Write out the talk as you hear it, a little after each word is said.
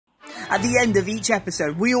At the end of each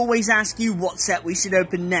episode, we always ask you what set we should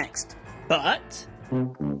open next. But...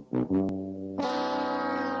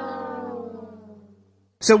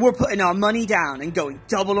 so we're putting our money down and going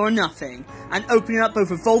double or nothing, and opening up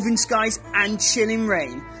both Evolving Skies and Chilling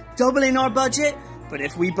Reign, doubling our budget, but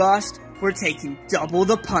if we bust, we're taking double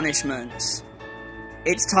the punishments.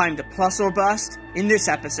 It's time to plus or bust in this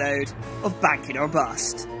episode of Bank It or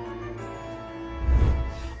Bust.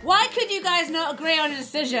 Why could you guys not agree on a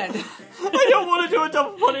decision? I don't want to do a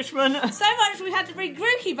double punishment. So much we had to bring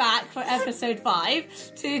Grookey back for episode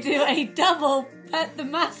 5 to do a double Pet the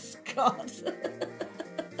Mascot.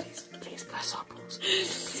 Please bless our balls.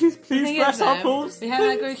 Please bless our balls. We haven't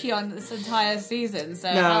had Grookey on this entire season, so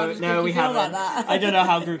how does no, Grookey we feel haven't. about that? I don't know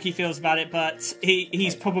how Grookey feels about it, but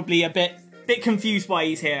he's probably a bit confused why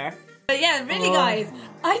he's here. But yeah, really, guys,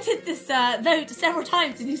 I did this vote several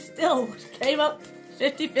times, and you still came up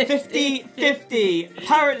 50-50. 50-50.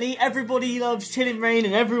 Apparently, everybody loves Chilling Reign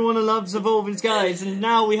and everyone loves Evolving Skies, and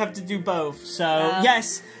now we have to do both. So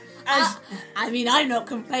yes. I mean, I'm not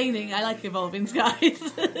complaining. I like Evolving Skies.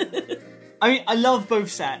 I mean, I love both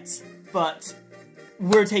sets, but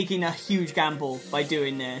we're taking a huge gamble by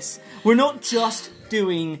doing this. We're not just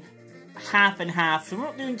doing half and half, so we're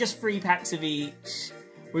not doing just 3 packs of each.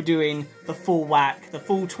 We're doing the full whack, the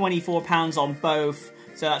full £24 on both,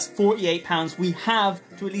 so that's £48 we have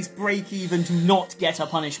to at least break even to not get a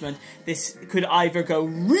punishment. This could either go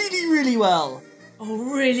really, really well,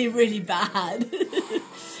 or really, really bad.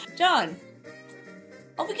 John,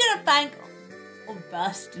 are we gonna bank or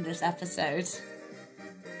bust in this episode?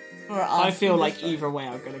 I feel like either way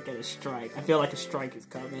I'm gonna get a strike. I feel like a strike is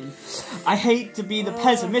coming. I hate to be the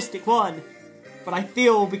pessimistic one, but I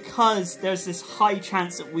feel because there's this high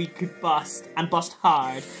chance that we could bust, and bust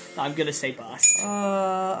hard, that I'm gonna say bust.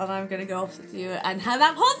 And I'm gonna go opposite you and have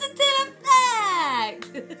that positive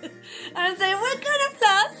effect! And say we're gonna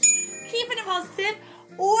plus, keeping it positive,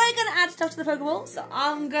 we're gonna add stuff to the Pokeball, so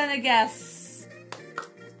I'm gonna guess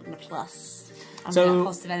I'm gonna plus. I'm gonna have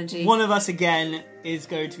positive energy. One of us again is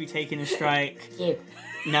going to be taking a strike. You.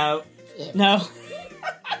 No. You. No.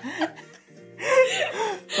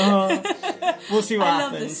 We'll see what happens. I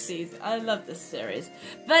love this season. I love this series.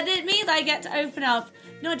 But it means I get to open up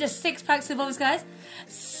not just 6 packs of Evolving Skies,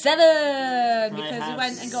 7! Because we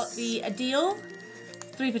went and got the deal.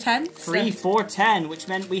 3 for 10. 3 for 10, which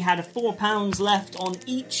meant we had £4 left on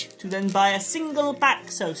each to then buy a single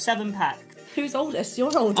pack, so 7 pack. Who's oldest?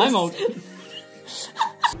 You're oldest. I'm old.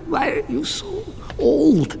 Why are you so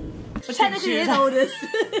old? Well, technically it is oldest.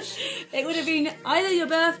 It would have been either your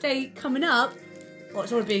birthday coming up, or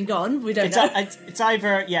it's already been gone, we don't know. It's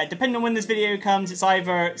either, depending on when this video comes, it's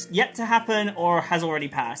either yet to happen or has already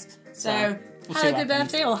passed. So we'll have a good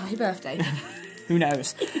birthday or happy birthday. Who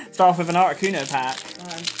knows? Start off with an Articuno pack.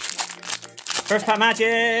 First pack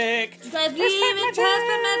magic! I believe in first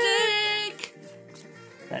pack magic!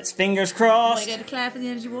 That's fingers crossed. What are you going to declare for the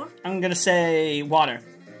energy war? I'm going to say water.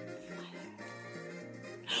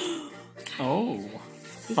 Oh,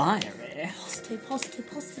 fiery. Positive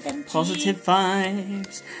energy. Positive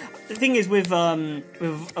vibes. The thing is with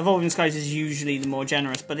Evolving Skies is usually the more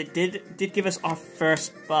generous, but it did give us our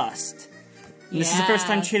first bust. And this is the first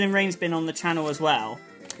time Chilling Reign's been on the channel as well.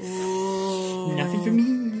 Ooh. Nothing for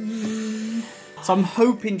me. So I'm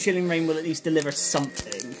hoping Chilling Reign will at least deliver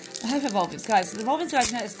something. I hope Evolving Skies. Evolving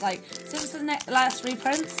Skies, noticed, like, since the last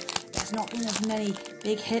reprints, there's not been as many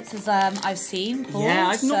big hits as I've seen pulled. Yeah,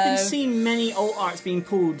 I've not been seeing many alt arts being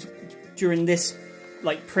pulled during this,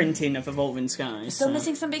 like, printing of Evolving Skies. Still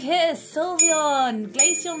missing some big hitters. Sylveon,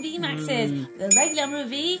 Glaceon VMAXs, the regular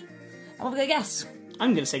movie. And what are we going to guess?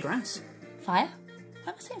 I'm going to say grass. Fire?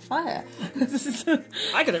 Why am I saying fire?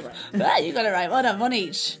 I got it right. Yeah, you got it right. Well done, one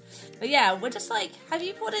each. But yeah, we're just like, have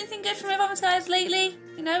you pulled anything good from Evolving Skies lately?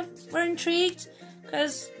 You know, we're intrigued,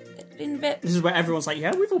 because it's been a bit... This is where everyone's like,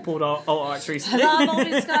 yeah, we've all pulled alt arts recently. Has our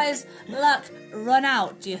Evolving Skies luck run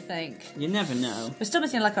out, do you think? You never know. We're still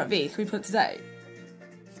missing a luck art V. Can we put it today?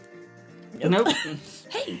 Nope.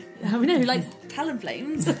 Hey, we know who likes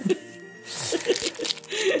Talonflames.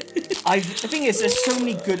 The thing is, there's so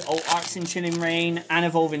many good alt arts in Chilling Reign and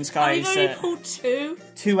Evolving Skies. I've only pulled 2.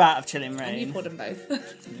 2 out of Chilling Reign. And you pulled them both.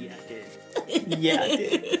 Yeah, I did. Yeah, I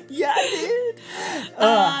did. Yeah, I did.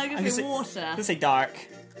 I'm going to say water. I'm going to say dark.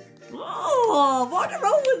 Oh, what a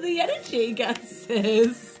roll with the energy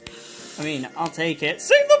guesses. I mean, I'll take it.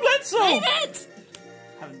 Sing the Bledsoe! Save it!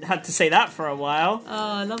 Haven't had to say that for a while.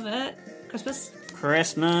 Oh, I love it. Christmas.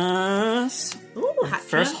 Christmas. Ooh,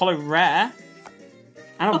 First holo rare.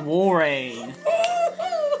 And a Warrain.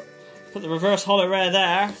 Put the reverse holo rare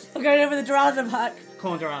there. I'm going over the Duraludon pack.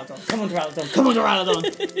 Come on, Duraludon. Come on, Duraludon. Come on,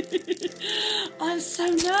 Duraludon. I'm so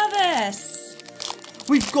nervous.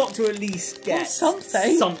 We've got to at least get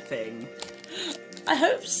something. Something. I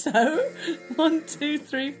hope so. 1, 2,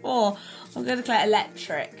 3, 4. I'm going to declare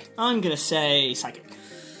electric. I'm gonna say psychic.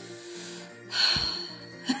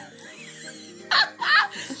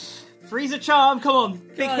 Freeze a charm, come on.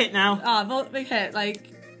 Big hit now. Ah, big hit, like...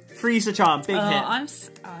 Freeze a charm, big hit. I'm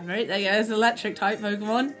right, there you go. It's an electric type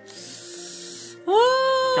Pokemon.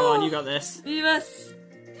 Come on, you got this. Vivus.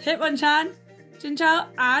 Hitmonchan. Jinchao.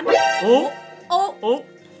 And... Oh! Oh! Oh!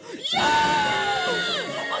 Yeah!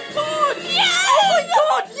 Oh my god! Yes! Oh my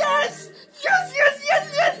god, yes! Yes, yes, yes,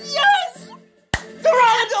 yes, yes!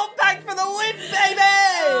 Pteranodon back for the win, baby!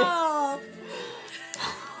 Oh.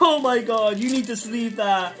 Oh my god, you need to sleeve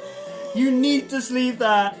that. You need to sleeve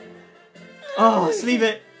that. Oh, sleeve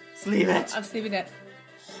it. Sleeve it. I'm sleeving it.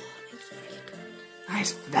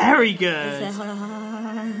 That's very good.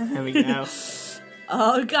 There we go.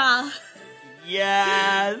 Oh god.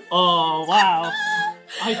 Yes. Oh, wow.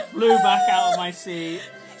 I flew back out of my seat.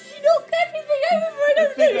 You knocked everything over, I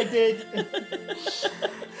don't I did.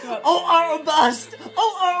 Oh, Arrowbust!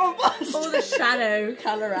 Oh, Arrowbust! All the shadow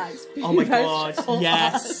Calyrax. Oh my god,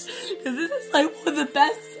 yes. Because this is like one of the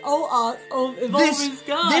best alt arts of Evolving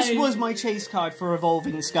Skies. This was my chase card for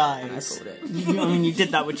Evolving Skies. I pulled it. I mean, you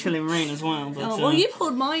did that with Chilling Rain as well. But, Oh, well, you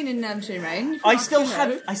pulled mine in Chilling Rain. I still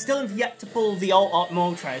have yet to pull the alt art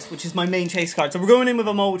Moltres, which is my main chase card. So we're going in with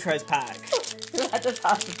a Moltres pack. That just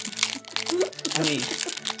happened.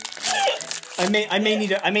 I mean, I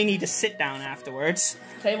may need to sit down afterwards.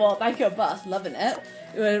 Tell you what, thank you, Bus, loving it.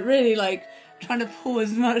 You were really like trying to pull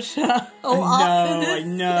as much alt arts in this I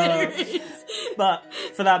know. series. But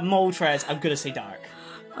for that Moltres, I'm gonna say dark.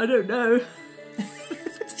 I don't know.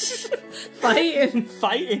 Fighting.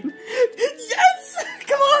 Fighting. Yes!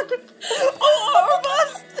 Come on! Oh,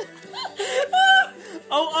 Arrowbust!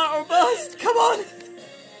 Oh, Arrowbust! Come on!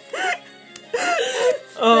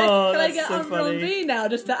 Oh, Can I that's get so on funny. B now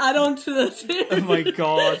just to add on to the series? Oh my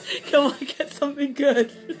god. Come on, get something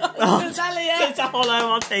good. It's a hollow,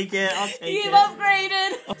 I'll take it. I'll take You've it.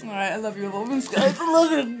 upgraded. Alright, I love you, Evolving Skies. I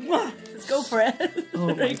love it. Let's go for it.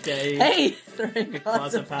 Oh my days. Hey, 3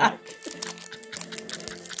 cards a pack.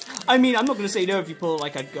 I mean, I'm not going to say no if you pull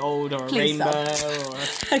like a gold or a Please rainbow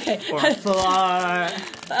Okay. or a flower.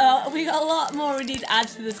 We got a lot more we need to add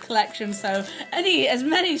to this collection, so as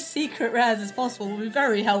many secret rares as possible will be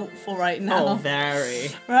very helpful right now. Oh,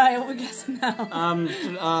 very. Right, what are we guessing now?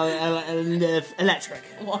 Electric.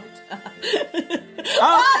 What?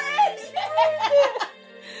 Oh.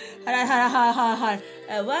 Hi.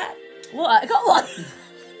 What? What? I got one.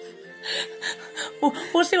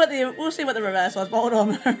 We'll see what the reverse was. But hold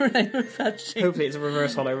on, Fitchy. Hopefully, it's a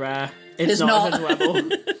reverse hollow rare. It's not. It's a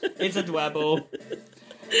Dwebble. It's a Dwebble.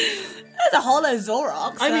 There's a hollow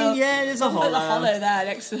Zoroark. I mean, yeah, there's a Put the hollow there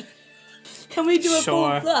next to. Can we do a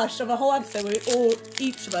full flush of a whole episode where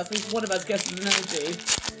each of us, at least one of us, gets an energy?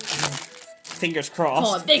 Fingers crossed.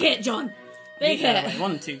 Come on, big hit, John. Big hit. Right,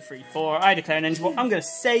 1, 2, 3, 4. I declare an engine. I'm going to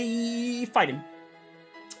say fighting.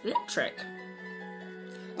 Electric.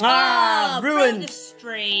 Ruined. The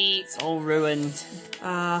streets. All ruined.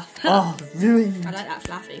 Oh, Ruined. I like that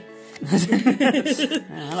Fluffy.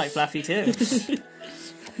 Yeah, I like Fluffy too.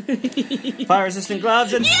 Fire resistant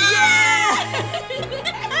gloves and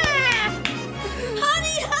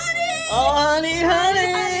Honey! oh,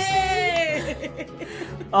 honey!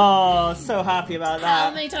 Oh, so happy about that.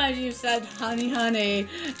 How many times you've said honey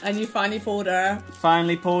and you finally pulled her?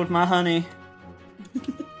 Finally pulled my honey.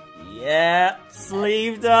 Yeah,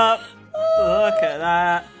 sleeved up. Look at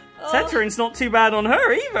that. Centering's not too bad on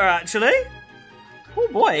her either, actually. Oh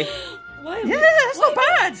boy. Yeah, that's not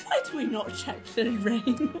bad. Why did we not check Chilling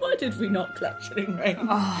Rain? Why did we not collect Chilling Rain?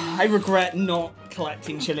 Oh, I regret not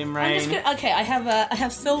collecting Chilling Rain. I'm just gonna, okay, I have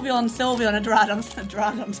Sylveon, a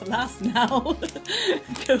Dragon to last now.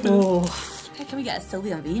 Oh. Okay, can we get a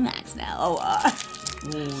Sylveon VMAX now?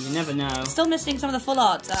 You never know. Still missing some of the full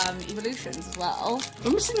art evolutions as well.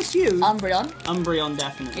 We're missing a few. Umbreon,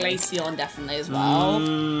 definitely. Glaceon, definitely as well.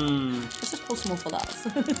 Let's just pull some more full arts.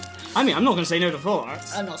 I mean, I'm not going to say no to full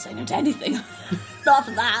arts. I'm not saying no to anything. Not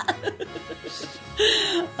for that.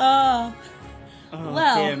 Oh,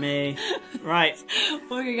 well. dear me. Right.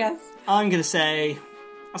 What do you guess? I'm going to say...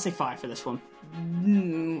 I'll say fire for this one.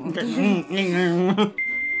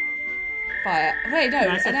 Fire. Wait, no.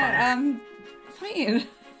 I said fire. Fighting.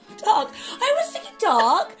 Dark. I was thinking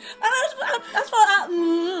dark. And that's what that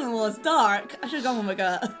was. Dark. I should have gone with my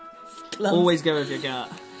gut. Always go with your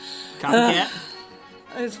gut. Can't get.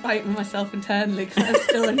 I was fighting myself internally because I'm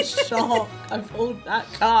still in shock. I pulled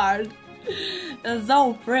that card. It's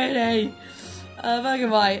so pretty. Black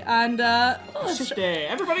and white. And, Shifty.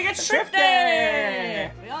 Everybody gets shifty.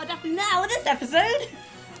 We are definitely now in this episode.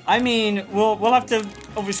 I mean, we'll have to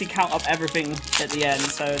obviously count up everything at the end,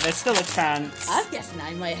 so there's still a chance. I'm guessing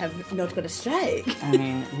I might have not got a strike. I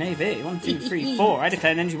mean, maybe. 1, 2, 3, 4. I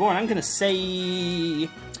declare an energy war, and I'm gonna say.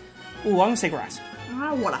 Oh, I'm gonna say grass.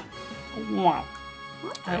 Water. Wow.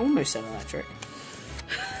 I almost said electric.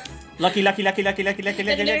 Lucky. Go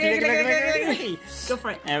for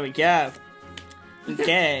it. There we go.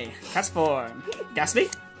 Okay. Castform. Ghastly.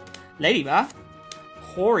 Ladybug.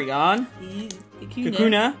 Porygon.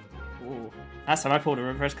 Kakuna. Ooh. Last time I pulled a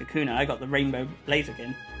reverse Kakuna, I got the rainbow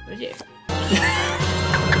Blaziken. Would you? I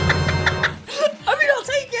mean, I'll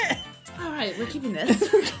take it! Alright, we're keeping this.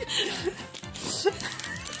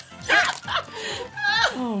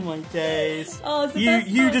 Oh my days. Oh, it's the best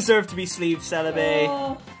You part. deserve to be sleeved, Celebi.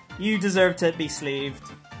 Oh. You deserve to be sleeved.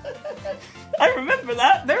 I remember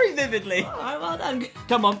that very vividly. Alright, well done.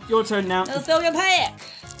 Come on, your turn now. Let's go your pack.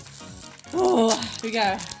 Oh, here we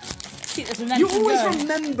go. Keep this momentum You always going.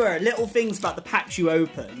 remember little things about the packs you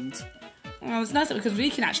opened. Well, it's nice because we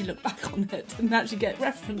can actually look back on it and actually get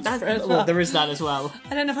reference for it as Well, well. there is that as well.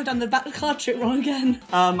 I don't know if I've done the back card trick wrong again.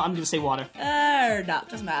 I'm gonna say water. No,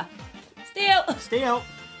 doesn't matter. Steel.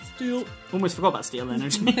 Steel. Almost forgot about steel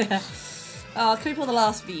energy. Oh, can we pull the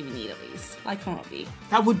last V we need at least? I can't be.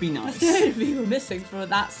 That would be nice. That's the only V we're missing for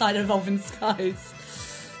that side of Evolving Skies.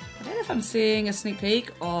 I don't know if I'm seeing a sneak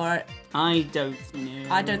peek or... I don't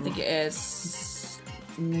know. I don't think it is.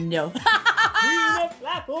 No. Queen of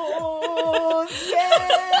Flapples!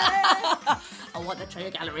 Yeah! I want the treasure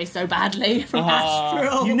gallery so badly from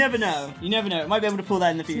Astral. You never know. You never know. Might be able to pull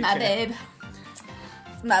that in the future. My babe.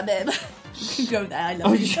 My babe. You can go there, I love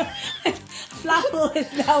Oh, you. Flapple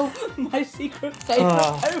is now my secret favourite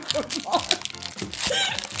Pokemon.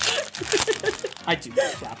 I do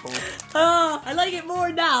love Flapple. Oh, I like it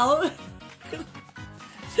more now.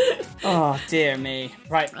 Oh, dear me.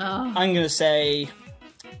 Right. Oh. I'm gonna say...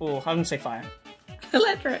 Oh, I'm gonna say fire.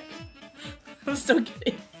 Electric. I'm still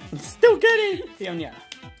kidding. Still getting Fiona.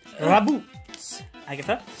 Raboots.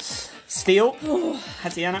 Agatha. Steel.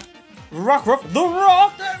 Hatiana. Rock. The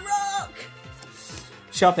Rock! The Rock!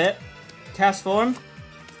 Shuppet. Castform.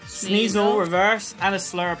 Sneasel. Sneasel. Reverse. And a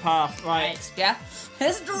Slurpath. Right. Yeah.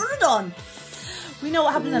 Here's Duraludon. We know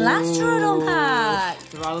what happened in the last Duraludon pack.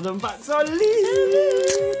 Duraludon packs are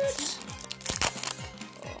elite.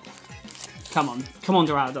 Come on,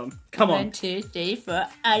 Duraludon. Come on. 1, 2, 3, 4.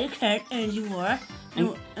 I declare energy war.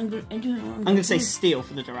 I'm gonna say steel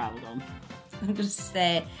for the Duraludon. I'm gonna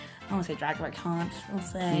say. I want to say dragon, but I can't. I'll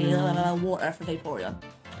say water for Vaporeon.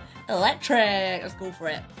 Electric. Let's go for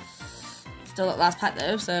it. Still that last pack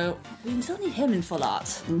though, so we still need him in full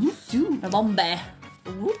art. Do. A Bombe.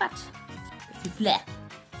 Woobat. Souffle.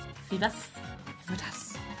 Phoebus.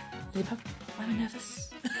 Vivitas. Lilliput. Why am I nervous?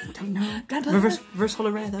 I don't know. Grandpa. Reverse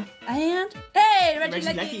holo rare though. And hey,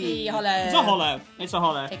 Regieleki holo. It's a holo. It's a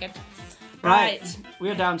holo. Take it. Right. We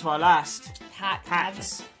are down to our last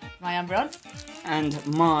Packs. My Umbreon. and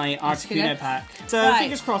my Articuno Articuno. pack. So Right.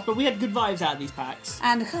 fingers crossed, but we had good vibes out of these packs.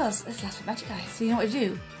 And of course, it's last with magic guys. So you know what to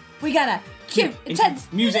do. We gotta cue intense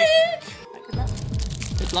music. Good luck.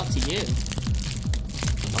 Good luck to you.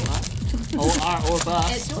 Alt art or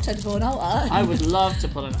bust. It's your turn to pull an alt art. I would love to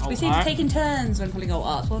put an alt We seem to art. take in turns when pulling alt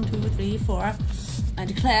arts. 1, 2, 3, 4. And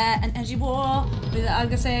declare an energy war with, I'm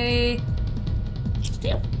gonna say,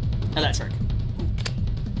 steel. Electric.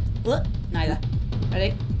 Neither.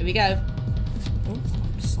 Ready? Here we go. Oh,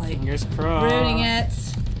 just like Fingers crossed. ruining it.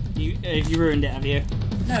 You ruined it, have you?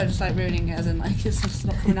 No, just like ruining it as in like it's just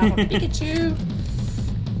not coming out on Pikachu.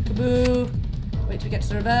 Kaboo. Wait till we get to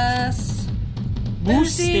the reverse.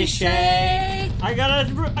 Boosty shake. shake. I got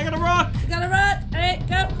a rock. Gotta run. Ready,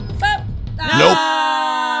 go. Boom. Nope.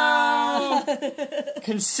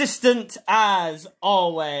 Consistent as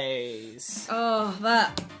always. Oh,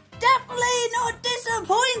 that. Definitely not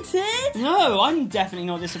disappointed. No, I'm definitely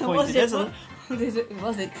not disappointed. Was it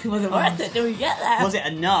worth it? Did we get there? Was it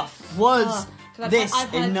enough? Was this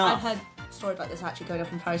I've enough? heard story about this actually going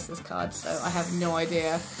up in price, this card, so I have no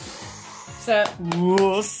idea. So,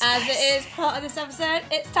 Woos. as it is part of this episode,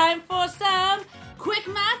 it's time for some quick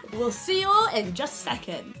math. We'll see you all in just a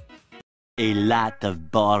second. A lot of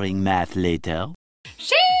boring math later.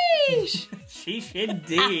 Sheesh! Sheesh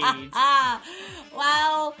indeed.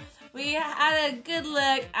 Well, we had a good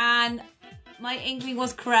look and my inkling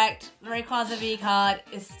was correct. The Rayquaza V card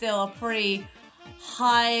is still a pretty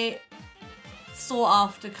high sought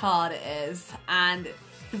after card, it is. And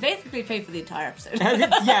basically paid for the entire episode.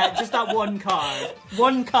 Yeah, just that one card.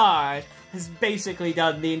 One card has basically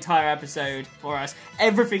done the entire episode for us.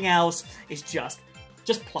 Everything else is just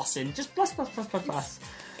plussing. Just plus.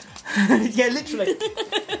 Yeah, literally.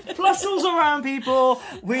 Plus all around, people.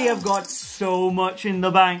 We have got so much in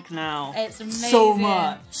the bank now. It's amazing. So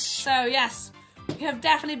much. So, yes, we have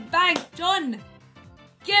definitely banked. John,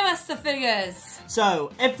 give us the figures.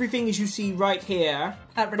 So, everything as you see right here,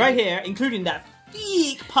 Right. including that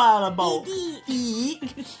big pile of bulk,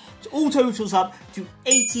 all totals up to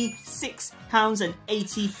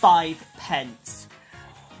 £86.85.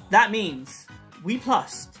 That means we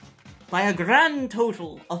plussed by a grand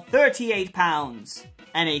total of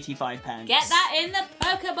 £38.85. Get that in the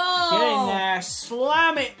Pokeball. Get in there,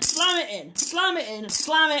 slam it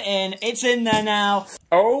in. It's in there now.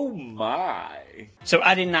 Oh my. So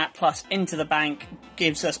adding that plus into the bank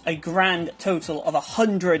gives us a grand total of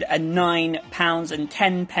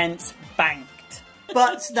 £109.10 banked.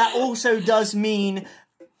 But that also does mean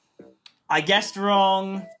I guessed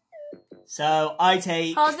wrong. So I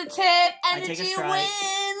take... Positive energy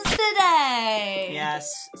wins today. Yes,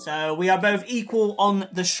 so we are both equal on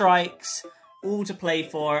the strikes. All to play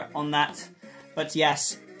for on that. But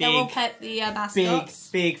yes, We'll pet the mascots.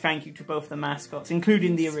 big thank you to both the mascots,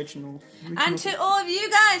 including the original. And to all of you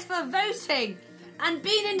guys for voting and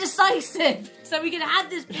being indecisive, so we can have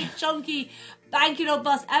this big chunky Banking or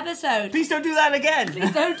Bust episode. Please don't do that again.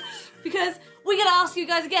 Please don't, because we're going to ask you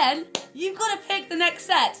guys again. You've got to pick the next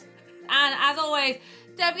set. And as always,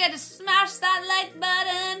 don't forget to smash that like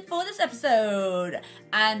button for this episode.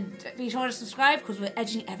 And be sure to subscribe, because we're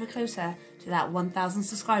edging ever closer to that 1,000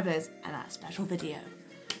 subscribers and that special video.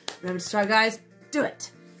 Remember to subscribe, guys. Do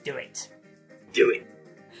it. Do it.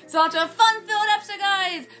 So after a fun-filled episode,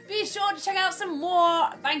 guys, be sure to check out some more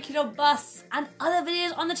Banking or Bust and other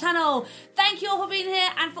videos on the channel. Thank you all for being here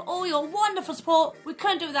and for all your wonderful support. We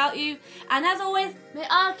couldn't do it without you. And as always, may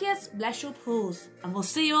Arceus bless your pools. And we'll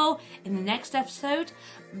see you all in the next episode.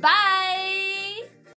 Bye!